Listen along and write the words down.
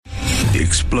The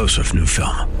explosive new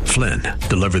film, Flynn,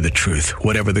 deliver the truth,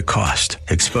 whatever the cost,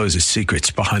 exposes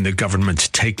secrets behind the government's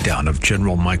takedown of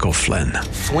General Michael Flynn.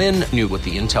 Flynn knew what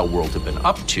the intel world had been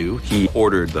up to. He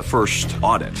ordered the first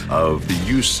audit of the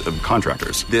use of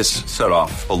contractors. This set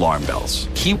off alarm bells.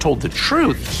 He told the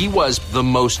truth. He was the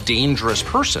most dangerous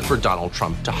person for Donald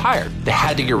Trump to hire. They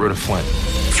had to get rid of Flynn.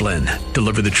 Flynn,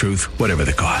 deliver the truth, whatever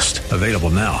the cost. Available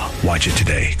now. Watch it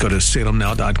today. Go to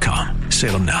salemnow.com.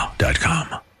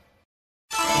 salemnow.com.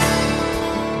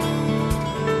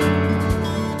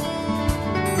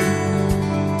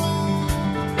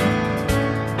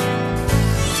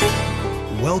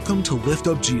 Welcome to Lift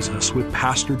Up Jesus with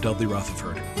Pastor Dudley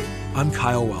Rutherford. I'm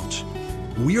Kyle Welch.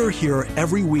 We are here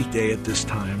every weekday at this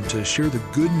time to share the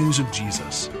good news of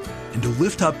Jesus and to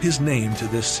lift up his name to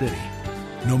this city.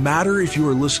 No matter if you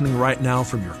are listening right now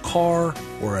from your car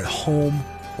or at home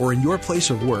or in your place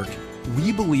of work,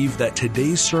 we believe that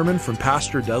today's sermon from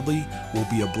Pastor Dudley will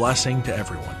be a blessing to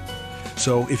everyone.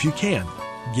 So if you can,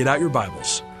 get out your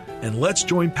Bibles and let's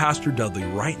join Pastor Dudley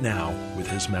right now with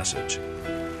his message.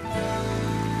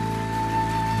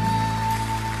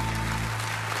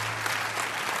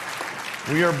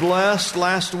 We are blessed.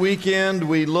 Last weekend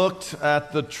we looked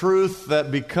at the truth that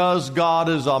because God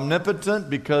is omnipotent,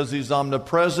 because He's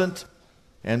omnipresent,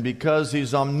 and because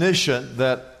He's omniscient,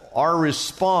 that our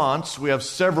response, we have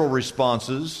several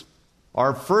responses.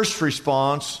 Our first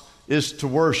response is to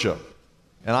worship.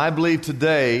 And I believe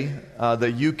today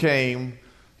that you came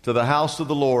to the house of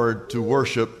the Lord to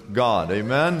worship God.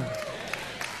 Amen?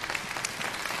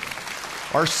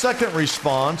 Our second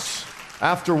response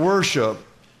after worship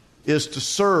is to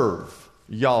serve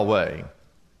Yahweh.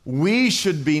 We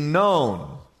should be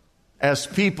known as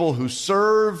people who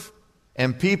serve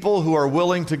and people who are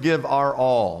willing to give our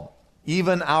all,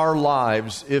 even our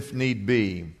lives if need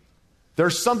be.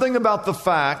 There's something about the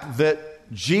fact that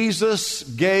Jesus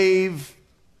gave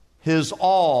His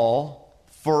all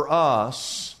for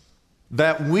us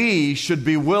that we should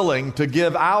be willing to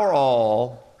give our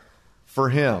all for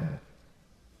Him.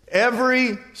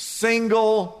 Every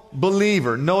single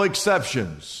believer, no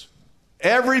exceptions,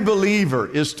 every believer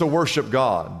is to worship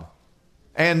God,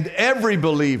 and every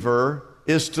believer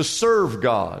is to serve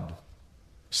God.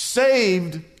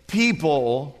 Saved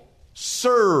people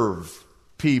serve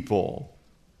people.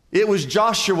 It was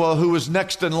Joshua who was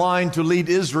next in line to lead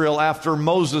Israel after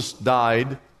Moses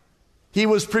died. He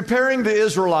was preparing the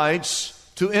Israelites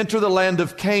to enter the land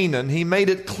of Canaan. He made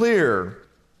it clear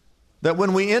that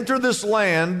when we enter this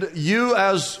land, you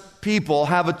as people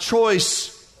have a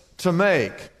choice to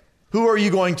make. Who are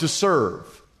you going to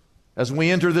serve? As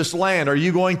we enter this land, are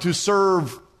you going to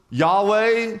serve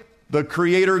Yahweh, the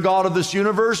creator God of this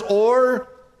universe, or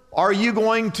are you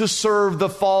going to serve the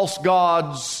false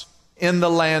gods in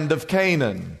the land of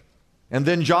Canaan? And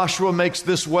then Joshua makes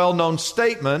this well-known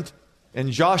statement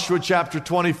in Joshua chapter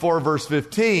 24, verse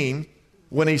 15,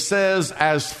 when he says,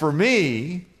 "As for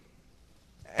me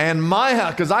and my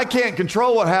house," because I can't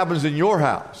control what happens in your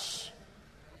house.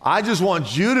 I just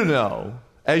want you to know,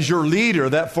 as your leader,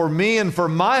 that for me and for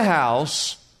my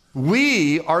house,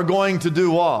 we are going to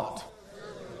do what?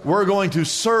 We're going to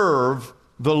serve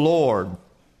the Lord.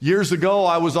 Years ago,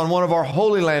 I was on one of our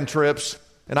Holy Land trips,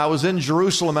 and I was in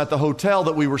Jerusalem at the hotel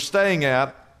that we were staying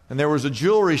at, and there was a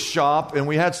jewelry shop, and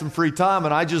we had some free time,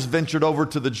 and I just ventured over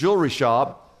to the jewelry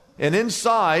shop. And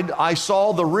inside, I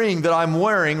saw the ring that I'm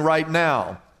wearing right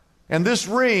now. And this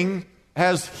ring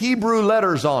has Hebrew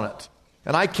letters on it.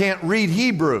 And I can't read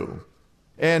Hebrew.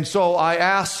 And so I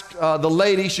asked the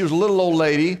lady, she was a little old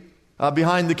lady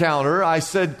behind the counter. I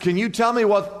said, "Can you tell me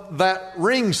what that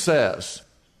ring says?"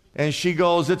 And she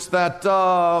goes, "It's that,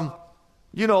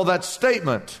 that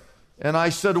statement." And I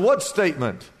said, "What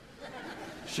statement?"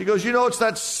 She goes, "It's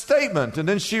that statement." And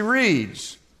then she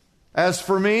reads, "As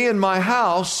for me and my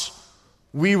house,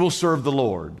 we will serve the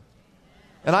Lord."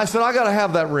 And I said, "I got to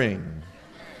have that ring."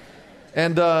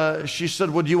 And she said,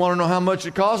 "Well, do you want to know how much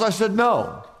it costs?" I said,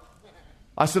 "No."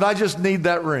 I said, "I just need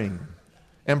that ring."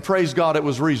 And praise God, it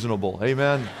was reasonable.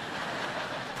 Amen.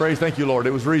 Thank you, Lord.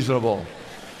 It was reasonable.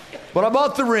 But I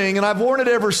bought the ring, and I've worn it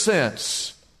ever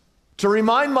since to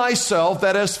remind myself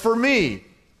that as for me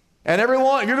and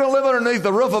everyone, you're going to live underneath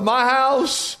the roof of my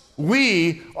house,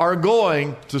 we are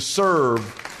going to serve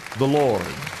the Lord.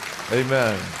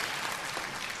 Amen.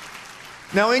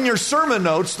 Now, in your sermon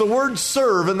notes, the word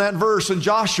serve in that verse in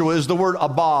Joshua is the word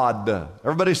abad.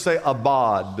 Everybody say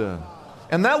abad.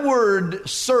 And that word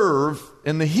serve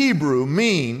in the Hebrew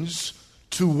means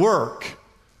to work.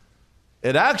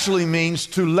 It actually means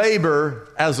to labor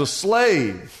as a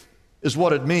slave, is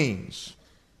what it means.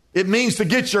 It means to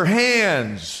get your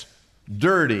hands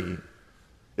dirty.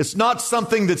 It's not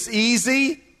something that's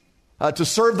easy to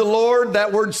serve the Lord.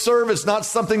 That word serve is not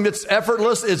something that's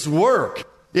effortless. It's work.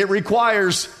 It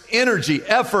requires energy,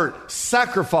 effort,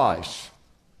 sacrifice.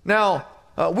 Now,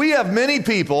 we have many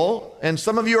people, and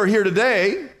some of you are here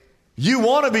today. You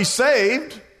want to be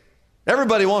saved.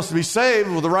 Everybody wants to be saved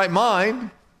with the right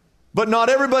mind, but not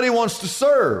everybody wants to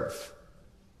serve.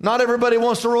 Not everybody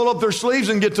wants to roll up their sleeves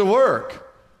and get to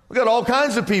work. We've got all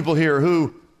kinds of people here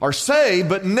who are saved,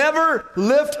 but never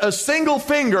lift a single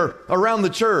finger around the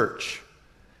church.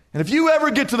 And if you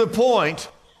ever get to the point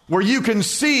where you can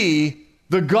see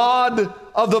the God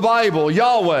of the Bible,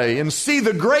 Yahweh, and see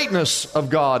the greatness of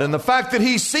God and the fact that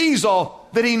He sees all,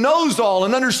 that He knows all,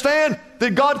 and understand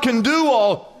that God can do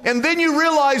all, and then you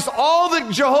realize all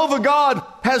that Jehovah God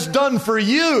has done for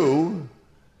you,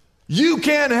 you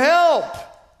can't help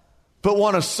but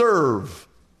want to serve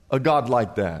a God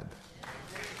like that.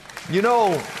 You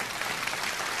know,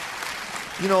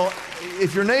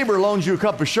 if your neighbor loans you a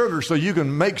cup of sugar so you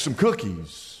can make some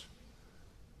cookies,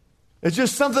 it's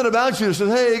just something about you that says,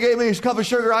 hey, he gave me a cup of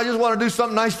sugar, I just want to do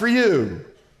something nice for you.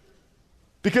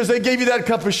 Because they gave you that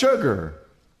cup of sugar.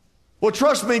 Well,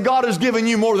 trust me, God has given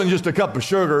you more than just a cup of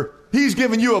sugar. He's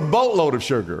given you a boatload of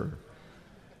sugar.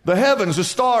 The heavens, the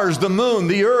stars, the moon,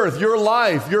 the earth, your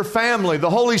life, your family, the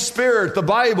Holy Spirit, the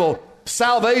Bible,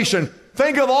 salvation.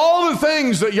 Think of all the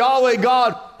things that Yahweh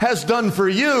God has done for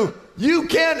you. You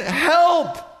can't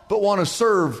help but want to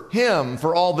serve Him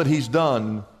for all that He's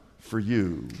done for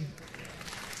you.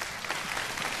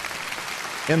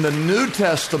 In the New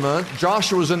Testament,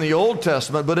 Joshua's in the Old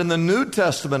Testament, but in the New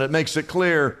Testament it makes it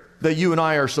clear that you and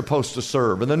I are supposed to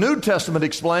serve. And the New Testament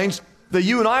explains that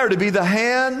you and I are to be the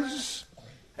hands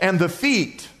and the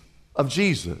feet of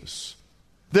Jesus.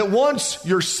 That once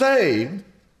you're saved,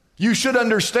 you should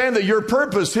understand that your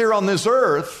purpose here on this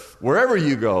earth, wherever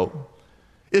you go,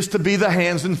 is to be the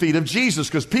hands and feet of Jesus,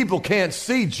 because people can't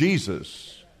see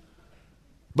Jesus,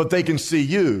 but they can see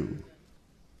you.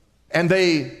 And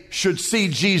they should see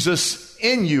Jesus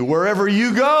in you wherever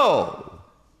you go.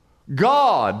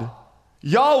 God,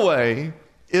 Yahweh,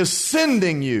 is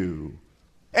sending you.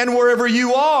 And wherever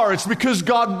you are, it's because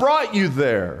God brought you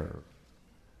there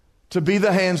to be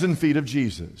the hands and feet of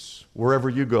Jesus wherever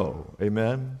you go.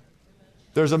 Amen?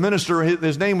 There's a minister,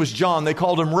 his name was John. They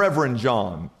called him Reverend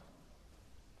John.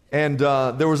 And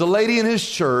there was a lady in his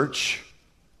church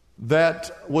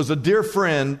that was a dear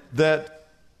friend that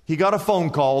he got a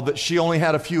phone call that she only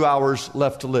had a few hours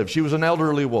left to live. She was an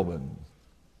elderly woman.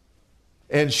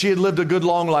 And she had lived a good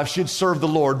long life. She had served the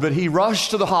Lord. But he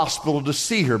rushed to the hospital to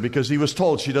see her because he was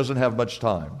told she doesn't have much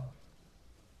time.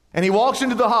 And he walks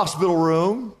into the hospital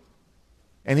room.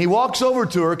 And he walks over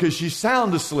to her because she's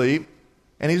sound asleep.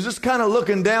 And he's just kind of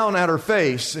looking down at her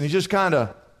face. And he's just kind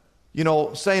of,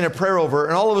 saying a prayer over her.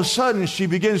 And all of a sudden, she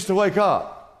begins to wake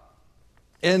up.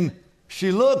 And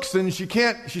she looks and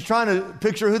she's trying to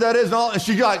picture who that is. And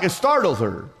she it startled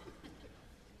her.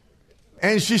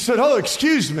 And she said, "Oh,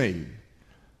 excuse me.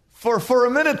 For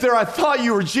a minute there, I thought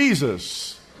you were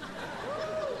Jesus."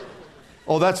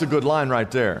 Oh, that's a good line right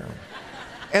there.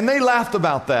 And they laughed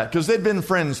about that because they'd been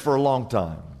friends for a long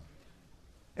time.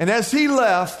 And as he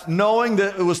left, knowing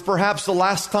that it was perhaps the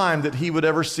last time that he would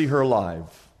ever see her alive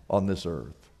on this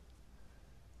earth,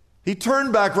 he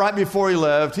turned back right before he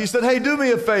left. He said, "Hey, do me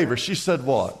a favor." She said,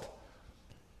 "What?"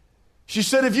 She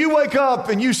said, "If you wake up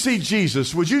and you see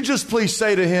Jesus, would you just please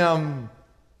say to him,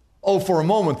 'Oh, for a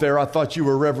moment there, I thought you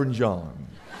were Reverend John.'"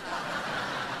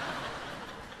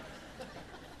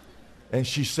 And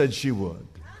she said she would.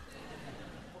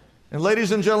 And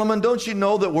ladies and gentlemen, don't you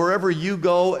know that wherever you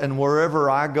go and wherever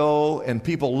I go and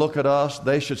people look at us,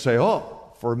 they should say,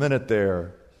 "Oh, for a minute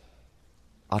there,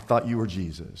 I thought you were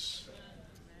Jesus."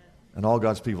 And all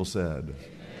God's people said. Amen.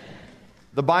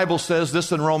 The Bible says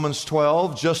this in Romans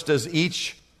 12, just as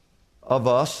each of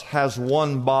us has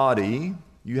one body,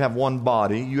 you have one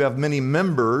body, you have many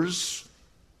members,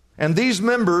 and these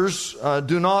members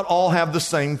do not all have the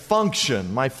same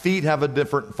function. My feet have a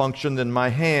different function than my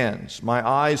hands. My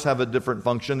eyes have a different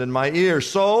function than my ears.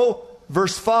 So,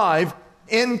 verse 5,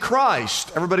 in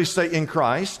Christ. Everybody say, in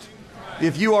Christ.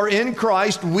 If you are in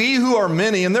Christ, we who are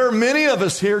many, and there are many of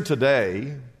us here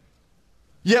today,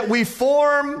 yet we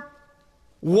form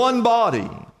one body.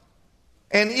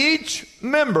 And each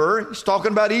member, he's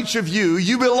talking about each of you,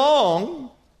 you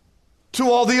belong to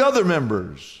all the other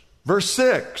members. Verse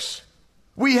 6,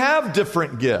 we have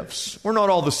different gifts. We're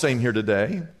not all the same here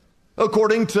today.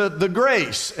 According to the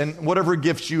grace, and whatever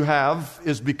gifts you have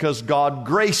is because God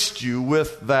graced you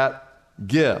with that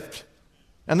gift.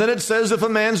 And then it says, if a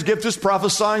man's gift is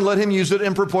prophesying, let him use it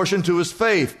in proportion to his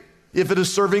faith. If it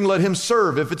is serving, let him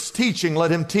serve. If it's teaching,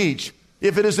 let him teach.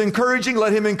 If it is encouraging,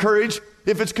 let him encourage.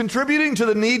 If it's contributing to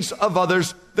the needs of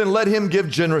others, then let him give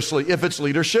generously. If it's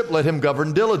leadership, let him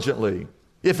govern diligently.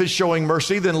 If it's showing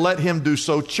mercy, then let him do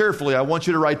so cheerfully. I want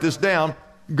you to write this down.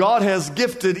 God has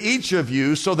gifted each of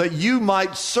you so that you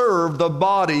might serve the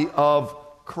body of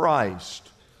Christ.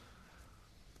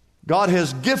 God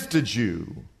has gifted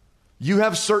you. You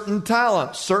have certain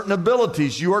talents, certain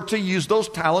abilities. You are to use those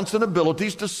talents and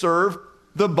abilities to serve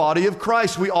the body of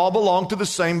Christ. We all belong to the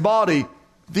same body.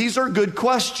 These are good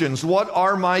questions. What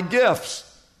are my gifts?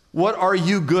 What are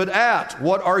you good at?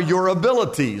 What are your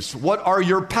abilities? What are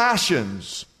your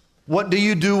passions? What do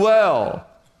you do well?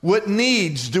 What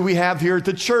needs do we have here at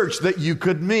the church that you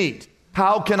could meet?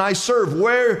 How can I serve?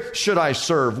 Where should I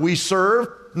serve? We serve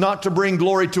not to bring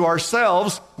glory to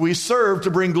ourselves. We serve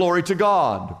to bring glory to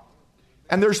God.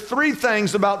 And there's three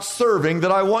things about serving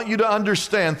that I want you to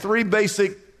understand. Three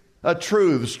basic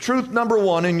truths. Truth number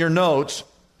one in your notes.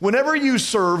 Whenever you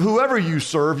serve, whoever you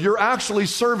serve, you're actually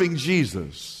serving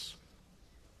Jesus.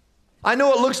 I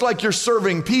know it looks like you're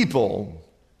serving people,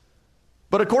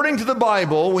 but according to the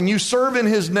Bible, when you serve in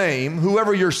His name,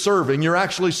 whoever you're serving, you're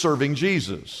actually serving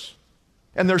Jesus.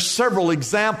 And there's several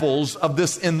examples of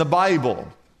this in the Bible.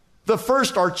 The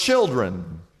first are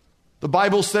children. The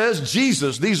Bible says,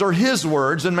 Jesus, these are His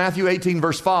words in Matthew 18,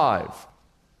 verse 5.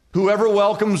 Whoever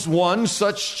welcomes one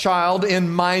such child in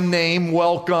my name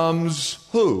welcomes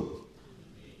who?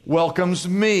 Welcomes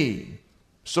me.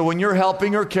 So when you're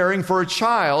helping or caring for a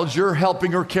child, you're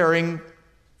helping or caring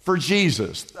for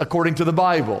Jesus, according to the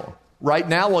Bible. Right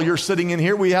now, while you're sitting in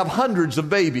here, we have hundreds of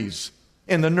babies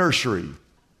in the nursery.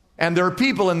 And there are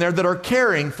people in there that are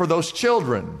caring for those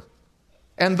children.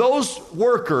 And those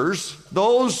workers,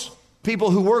 those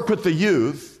people who work with the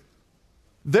youth,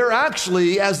 they're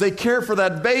actually, as they care for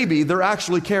that baby, they're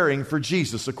actually caring for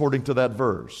Jesus, according to that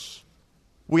verse.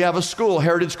 We have a school,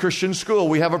 Heritage Christian School.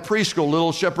 We have a preschool,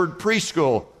 Little Shepherd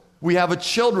Preschool. We have a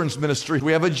children's ministry.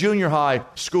 We have a junior high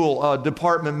school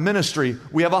department ministry.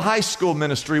 We have a high school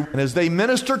ministry. And as they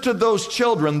minister to those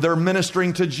children, they're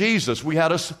ministering to Jesus. We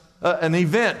had an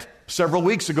event several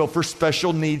weeks ago for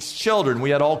special needs children.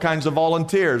 We had all kinds of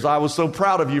volunteers. I was so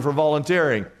proud of you for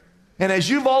volunteering. And as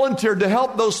you volunteered to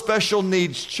help those special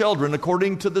needs children,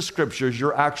 according to the scriptures,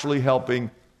 you're actually helping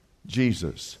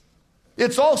Jesus.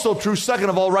 It's also true, second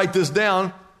of all, write this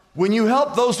down, when you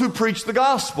help those who preach the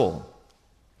gospel.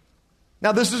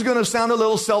 Now, this is going to sound a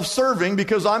little self-serving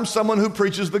because I'm someone who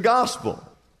preaches the gospel.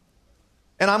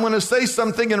 And I'm going to say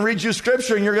something and read you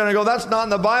scripture and you're going to go, that's not in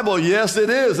the Bible. Yes,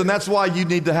 it is. And that's why you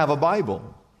need to have a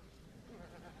Bible.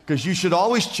 Because you should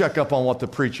always check up on what the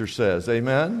preacher says.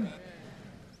 Amen?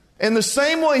 In the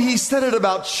same way He said it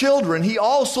about children, He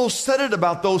also said it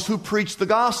about those who preach the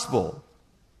gospel.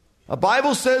 The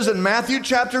Bible says in Matthew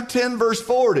chapter 10, verse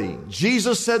 40,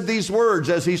 Jesus said these words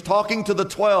as He's talking to the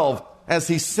 12, as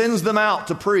He sends them out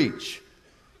to preach.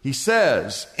 He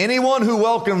says, anyone who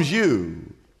welcomes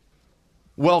you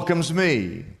welcomes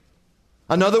me.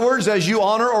 In other words, as you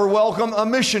honor or welcome a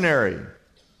missionary,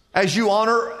 as you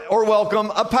honor or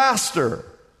welcome a pastor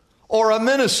or a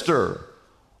minister,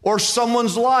 or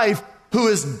someone's life who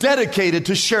is dedicated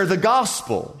to share the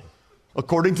gospel.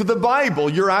 According to the Bible,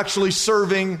 you're actually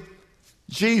serving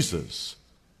Jesus.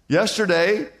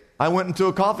 Yesterday, I went into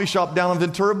a coffee shop down on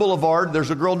Ventura Boulevard.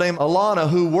 There's a girl named Alana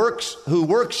who works.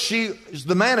 She is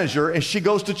the manager, and she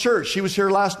goes to church. She was here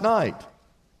last night.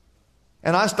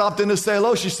 And I stopped in to say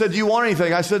hello. She said, do you want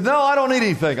anything? I said, no, I don't need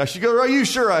anything. She goes, are you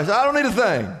sure? I said, I don't need a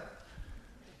thing.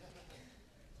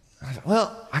 I said,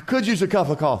 well, I could use a cup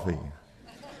of coffee.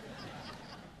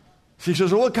 She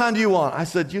says, well, what kind do you want? I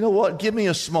said, you know what? Give me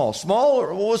a small. Small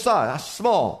or what size? I said,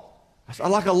 small. I said, I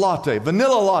like a latte,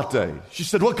 vanilla latte. She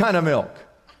said, what kind of milk?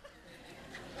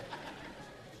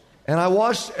 And I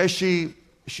watched as she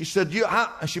said,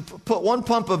 she put one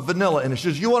pump of vanilla in it. She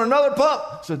says, you want another pump?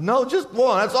 I said, no, just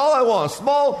one. That's all I want.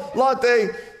 Small latte,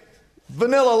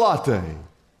 vanilla latte.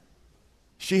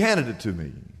 She handed it to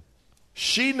me.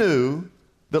 She knew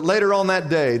that later on that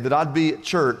day that I'd be at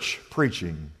church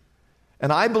preaching.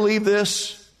 And I believe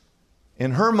this,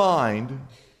 in her mind,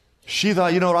 she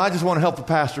thought, you know what, I just want to help the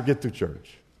pastor get through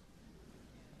church.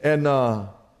 And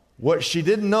what she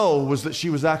didn't know was that she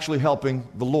was actually helping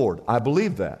the Lord. I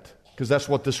believe that, because that's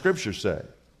what the scriptures say.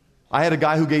 I had a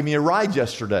guy who gave me a ride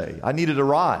yesterday. I needed a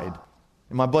ride.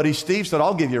 And my buddy Steve said,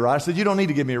 I'll give you a ride. I said, you don't need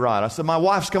to give me a ride. I said, my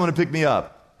wife's coming to pick me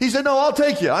up. He said, no, I'll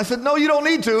take you. I said, no, you don't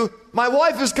need to. My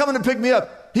wife is coming to pick me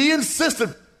up. He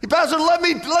insisted. Pastor, let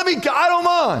me, I don't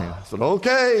mind. I said,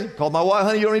 okay. Called my wife,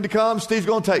 honey, you don't need to come. Steve's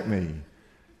going to take me.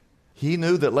 He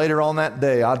knew that later on that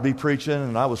day I'd be preaching,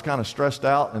 and I was kind of stressed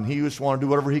out, and he just wanted to do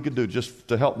whatever he could do just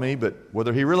to help me. But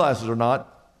whether he realizes it or not,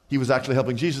 he was actually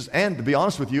helping Jesus. And to be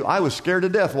honest with you, I was scared to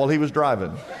death while he was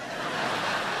driving.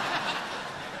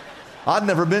 I'd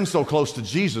never been so close to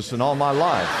Jesus in all my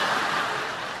life.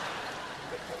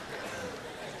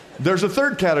 There's a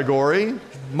third category.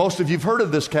 Most of you have heard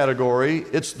of this category.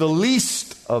 It's the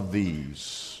least of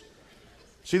these.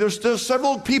 See, there's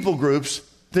several people groups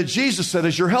that Jesus said,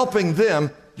 as you're helping them,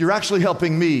 you're actually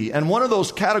helping me. And one of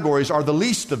those categories are the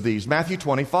least of these, Matthew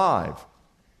 25.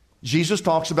 Jesus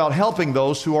talks about helping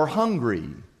those who are hungry,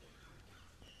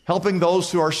 helping those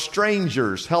who are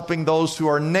strangers, helping those who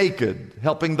are naked,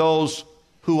 helping those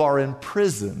who are in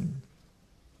prison,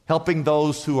 helping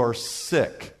those who are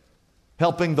sick,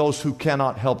 helping those who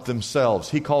cannot help themselves.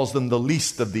 He calls them the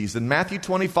least of these. In Matthew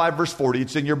 25, verse 40,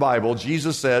 it's in your Bible,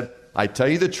 Jesus said, I tell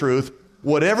you the truth,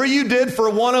 whatever you did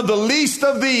for one of the least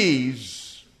of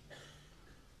these,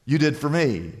 you did for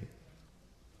me.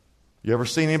 You ever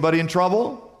seen anybody in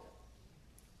trouble?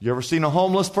 You ever seen a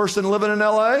homeless person living in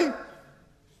L.A.?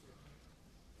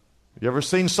 You ever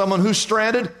seen someone who's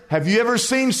stranded? Have you ever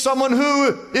seen someone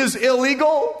who is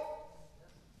illegal?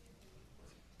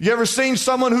 You ever seen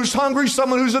someone who's hungry,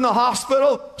 someone who's in the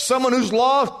hospital, someone who's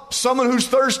lost, someone who's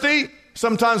thirsty?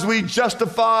 Sometimes we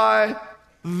justify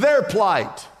their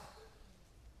plight.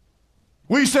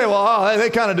 We say, well, they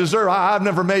kind of deserve, I've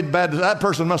never made that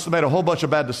person must have made a whole bunch of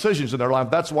bad decisions in their life.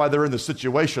 That's why they're in the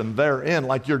situation they're in.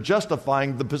 Like you're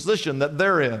justifying the position that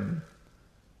they're in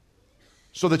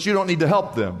so that you don't need to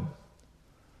help them.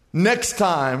 Next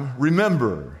time,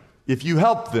 remember, if you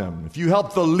help them, if you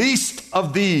help the least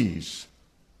of these,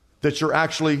 that you're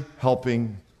actually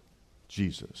helping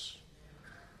Jesus.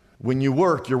 When you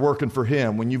work, you're working for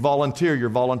Him. When you volunteer, you're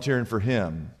volunteering for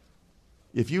Him.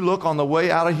 If you look on the way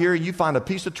out of here, you find a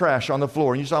piece of trash on the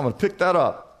floor, and you say, I'm going to pick that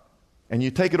up. And you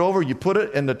take it over, you put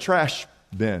it in the trash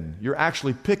bin. You're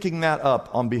actually picking that up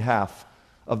on behalf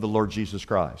of the Lord Jesus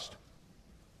Christ.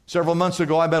 Several months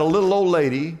ago, I met a little old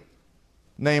lady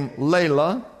named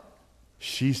Layla.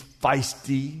 She's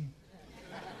feisty.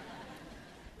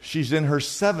 She's in her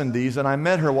 70s, and I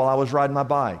met her while I was riding my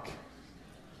bike.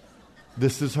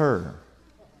 This is her.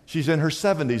 She's in her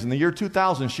 70s. In the year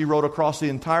 2000, she rode across the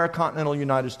entire continental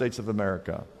United States of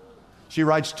America. She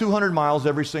rides 200 miles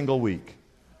every single week.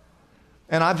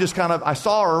 And I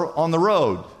saw her on the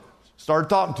road, started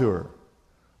talking to her.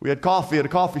 We had coffee at a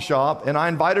coffee shop, and I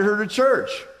invited her to church.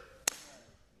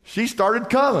 She started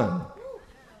coming.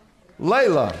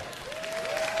 Layla.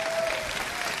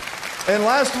 And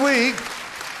last week,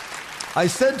 I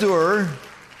said to her,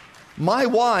 my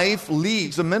wife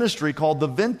leads a ministry called the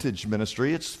Vintage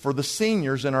Ministry. It's for the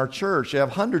seniors in our church. They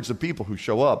have hundreds of people who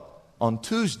show up on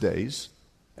Tuesdays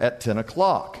at 10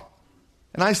 o'clock.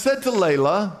 And I said to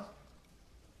Layla,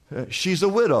 she's a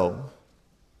widow.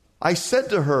 I said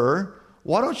to her,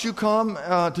 why don't you come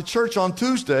to church on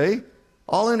Tuesday?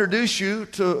 I'll introduce you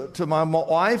to my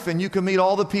wife, and you can meet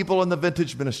all the people in the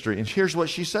Vintage Ministry. And here's what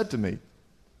she said to me.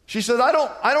 She said, I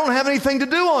don't have anything to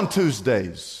do on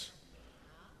Tuesdays.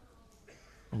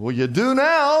 Well, you do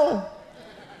now.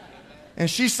 And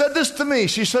she said this to me.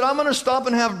 She said, I'm going to stop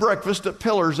and have breakfast at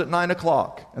Pillars at 9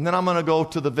 o'clock, and then I'm going to go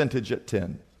to the Vintage at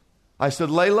 10. I said,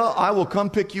 Layla, I will come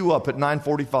pick you up at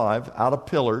 9:45 out of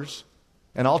Pillars,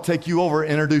 and I'll take you over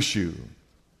and introduce you.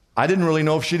 I didn't really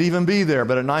know if she'd even be there,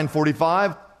 but at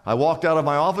 9:45, I walked out of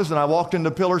my office, and I walked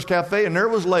into Pillars Cafe, and there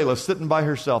was Layla sitting by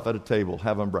herself at a table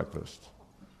having breakfast.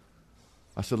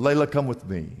 I said, Layla, come with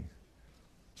me.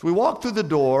 So we walked through the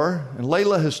door, and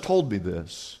Layla has told me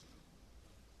this,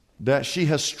 that she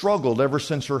has struggled ever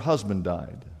since her husband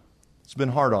died. It's been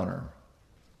hard on her.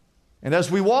 And as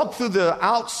we walked through the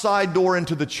outside door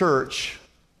into the church,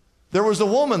 there was a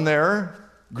woman there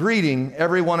greeting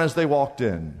everyone as they walked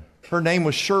in. Her name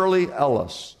was Shirley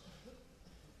Ellis.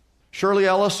 Shirley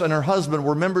Ellis and her husband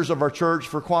were members of our church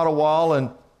for quite a while, and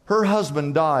her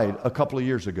husband died a couple of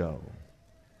years ago.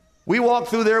 We walked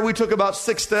through there, we took about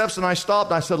 6 steps, and I stopped,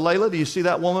 and I said, Layla, do you see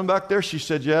that woman back there? She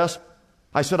said, yes.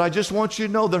 I said, I just want you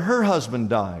to know that her husband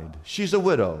died. She's a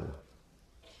widow.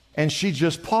 And she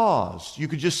just paused. You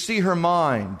could just see her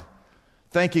mind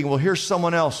thinking, well, here's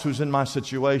someone else who's in my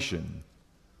situation.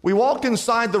 We walked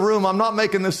inside the room. I'm not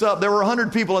making this up. There were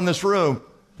 100 people in this room.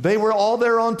 They were all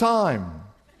there on time.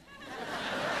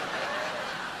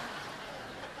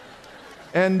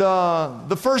 And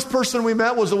the first person we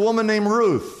met was a woman named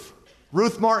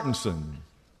Ruth Martinson,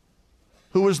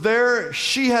 who was there.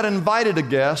 She had invited a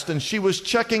guest, and she was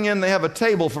checking in. They have a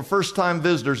table for first-time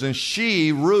visitors, and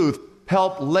Ruth,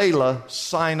 helped Layla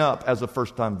sign up as a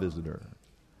first-time visitor.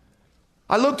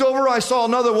 I looked over, I saw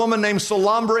another woman named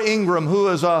Solambra Ingram, who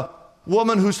is a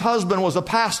woman whose husband was a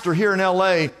pastor here in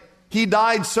L.A. He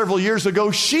died several years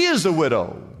ago. She is a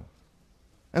widow.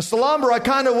 And Solambra, I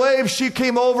kind of waved. She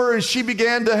came over and she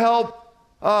began to help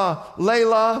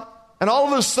Layla. And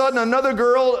all of a sudden, another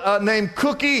girl named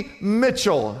Cookie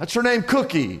Mitchell. That's her name,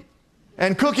 Cookie.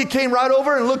 And Cookie came right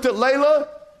over and looked at Layla,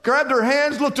 grabbed her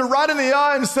hands, looked her right in the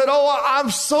eye and said, "Oh,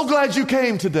 I'm so glad you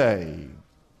came today."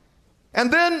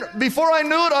 And then, before I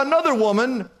knew it, another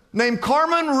woman named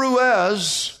Carmen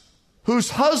Ruiz,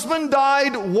 whose husband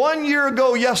died 1 year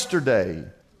ago yesterday.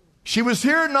 She was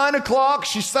here at 9 o'clock.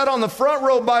 She sat on the front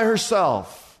row by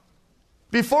herself.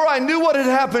 Before I knew what had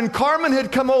happened, Carmen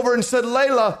had come over and said,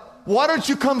 "Layla, why don't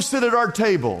you come sit at our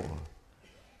table?"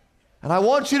 And I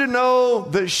want you to know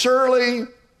that Shirley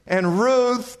and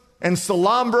Ruth and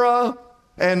Solambra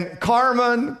and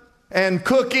Carmen and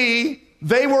Cookie,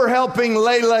 they were helping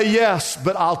Layla, yes,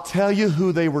 but I'll tell you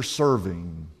who they were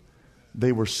serving.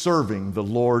 They were serving the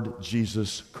Lord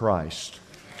Jesus Christ.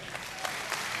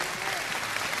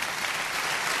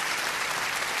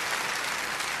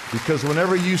 Because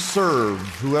whenever you serve,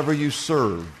 whoever you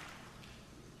serve,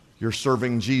 you're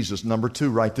serving Jesus. Number 2,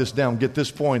 write this down. Get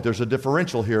this point. There's a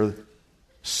differential here.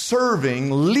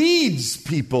 Serving leads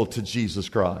people to Jesus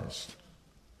Christ.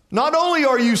 Not only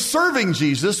are you serving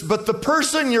Jesus, but the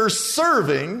person you're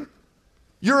serving,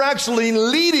 you're actually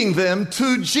leading them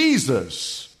to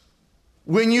Jesus.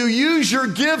 When you use your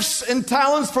gifts and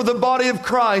talents for the body of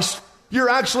Christ, you're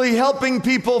actually helping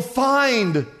people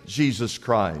find Jesus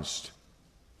Christ.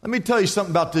 Let me tell you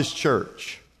something about this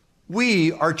church.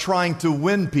 We are trying to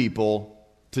win people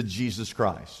to Jesus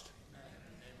Christ.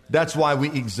 That's why we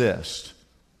exist.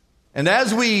 And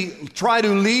as we try to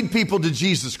lead people to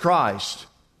Jesus Christ,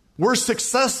 we're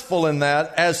successful in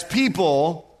that as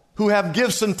people who have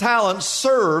gifts and talents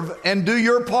serve and do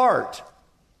your part.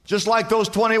 Just like those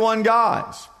 21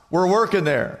 guys. We're working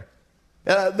there.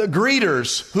 The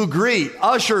greeters who greet,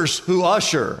 ushers who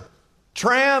usher,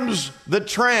 trams that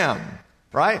tram,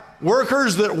 right?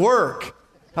 Workers that work.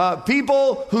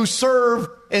 People who serve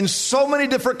in so many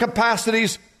different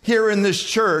capacities here in this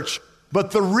church.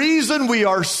 But the reason we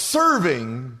are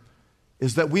serving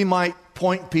is that we might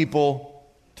point people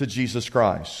to Jesus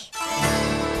Christ.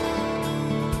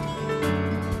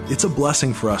 It's a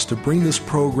blessing for us to bring this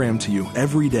program to you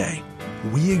every day.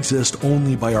 We exist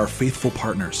only by our faithful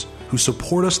partners who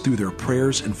support us through their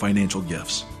prayers and financial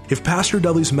gifts. If Pastor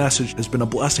Dudley's message has been a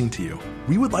blessing to you,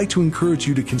 we would like to encourage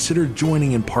you to consider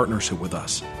joining in partnership with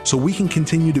us so we can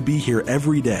continue to be here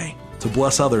every day to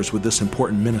bless others with this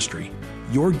important ministry.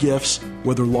 Your gifts,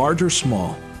 whether large or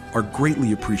small, are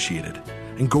greatly appreciated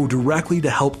and go directly to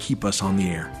help keep us on the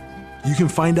air. You can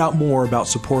find out more about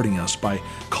supporting us by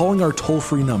calling our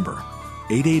toll-free number,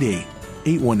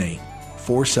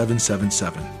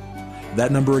 888-818-4777.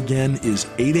 That number again is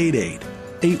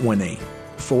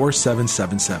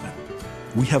 888-818-4777.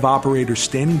 We have operators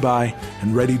standing by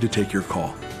and ready to take your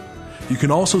call. You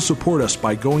can also support us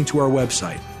by going to our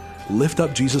website,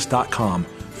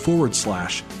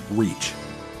 liftupjesus.com/reach.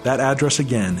 That address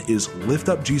again is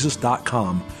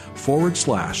liftupjesus.com/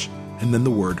 and then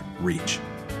the word reach.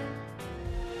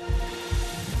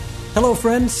 Hello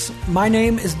friends, my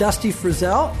name is Dusty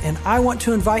Frizzell and I want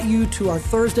to invite you to our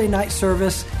Thursday night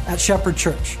service at Shepherd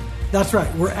Church. That's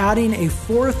right, we're adding a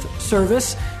 4th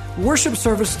service. Worship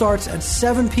service starts at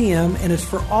 7 p.m. and it's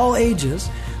for all ages.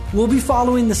 We'll be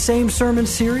following the same sermon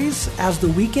series as the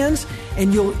weekends,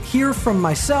 and you'll hear from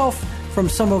myself, from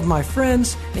some of my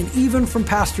friends, and even from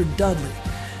Pastor Dudley.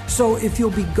 So if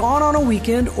you'll be gone on a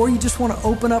weekend or you just want to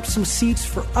open up some seats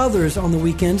for others on the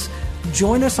weekends,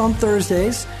 join us on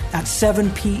Thursdays at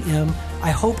 7 p.m.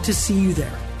 I hope to see you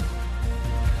there.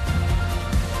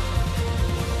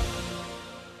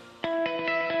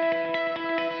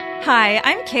 Hi,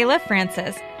 I'm Kayla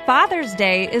Francis. Father's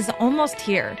Day is almost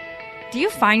here. Do you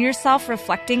find yourself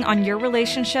reflecting on your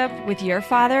relationship with your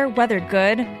father, whether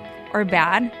good or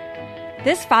bad?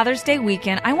 This Father's Day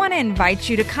weekend, I want to invite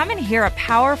you to come and hear a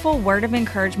powerful word of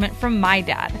encouragement from my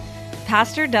dad,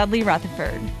 Pastor Dudley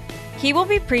Rutherford. He will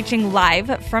be preaching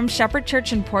live from Shepherd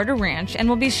Church in Porter Ranch and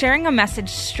will be sharing a message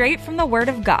straight from the Word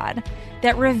of God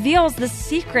that reveals the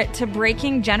secret to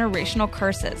breaking generational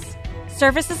curses.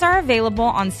 Services are available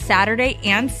on Saturday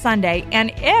and Sunday,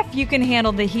 and if you can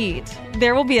handle the heat,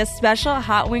 there will be a special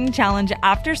hot wing challenge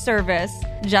after service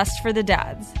just for the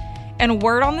dads. And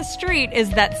word on the street is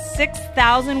that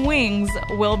 6,000 wings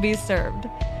will be served.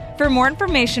 For more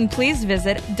information, please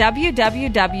visit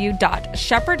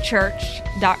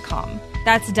www.shepherdchurch.com.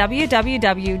 That's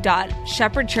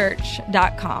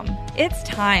www.shepherdchurch.com. It's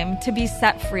time to be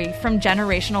set free from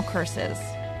generational curses.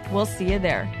 We'll see you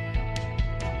there.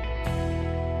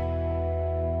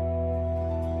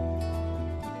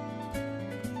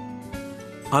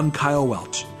 I'm Kyle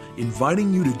Welch,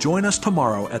 inviting you to join us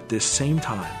tomorrow at this same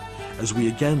time as we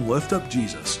again lift up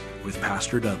Jesus with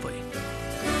Pastor Dudley.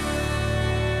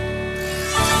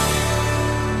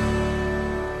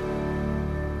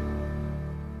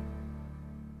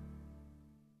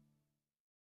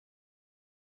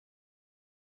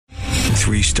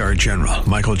 Three-star General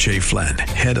Michael J. Flynn,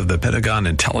 head of the Pentagon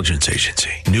Intelligence Agency,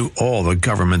 knew all the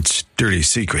government's dirty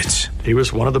secrets. He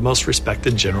was one of the most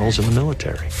respected generals in the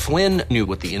military. Flynn knew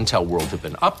what the intel world had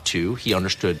been up to. He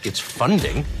understood its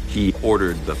funding. He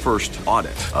ordered the first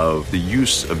audit of the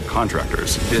use of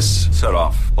contractors. This set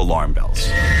off alarm bells.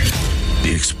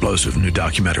 The explosive new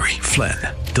documentary, Flynn,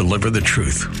 Deliver the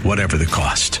Truth, Whatever the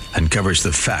Cost, uncovers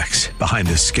the facts behind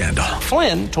this scandal.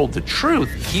 Flynn told the truth.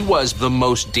 He was the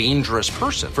most dangerous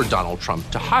person for Donald Trump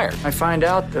to hire. I find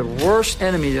out the worst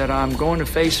enemy that I'm going to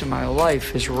face in my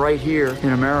life is right here in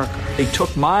America. They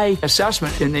took my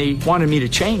assessment and they wanted me to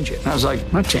change it. And I was like,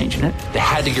 I'm not changing it. They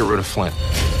had to get rid of Flynn.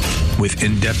 With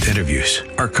in-depth interviews,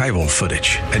 archival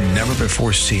footage, and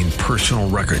never-before-seen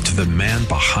personal records of the man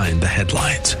behind the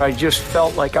headlines. I just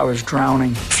felt like I was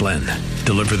drowning. Flynn,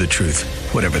 Deliver the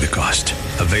Truth, Whatever the Cost.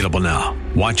 Available now.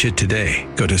 Watch it today.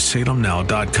 Go to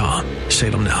salemnow.com.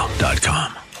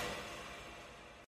 salemnow.com.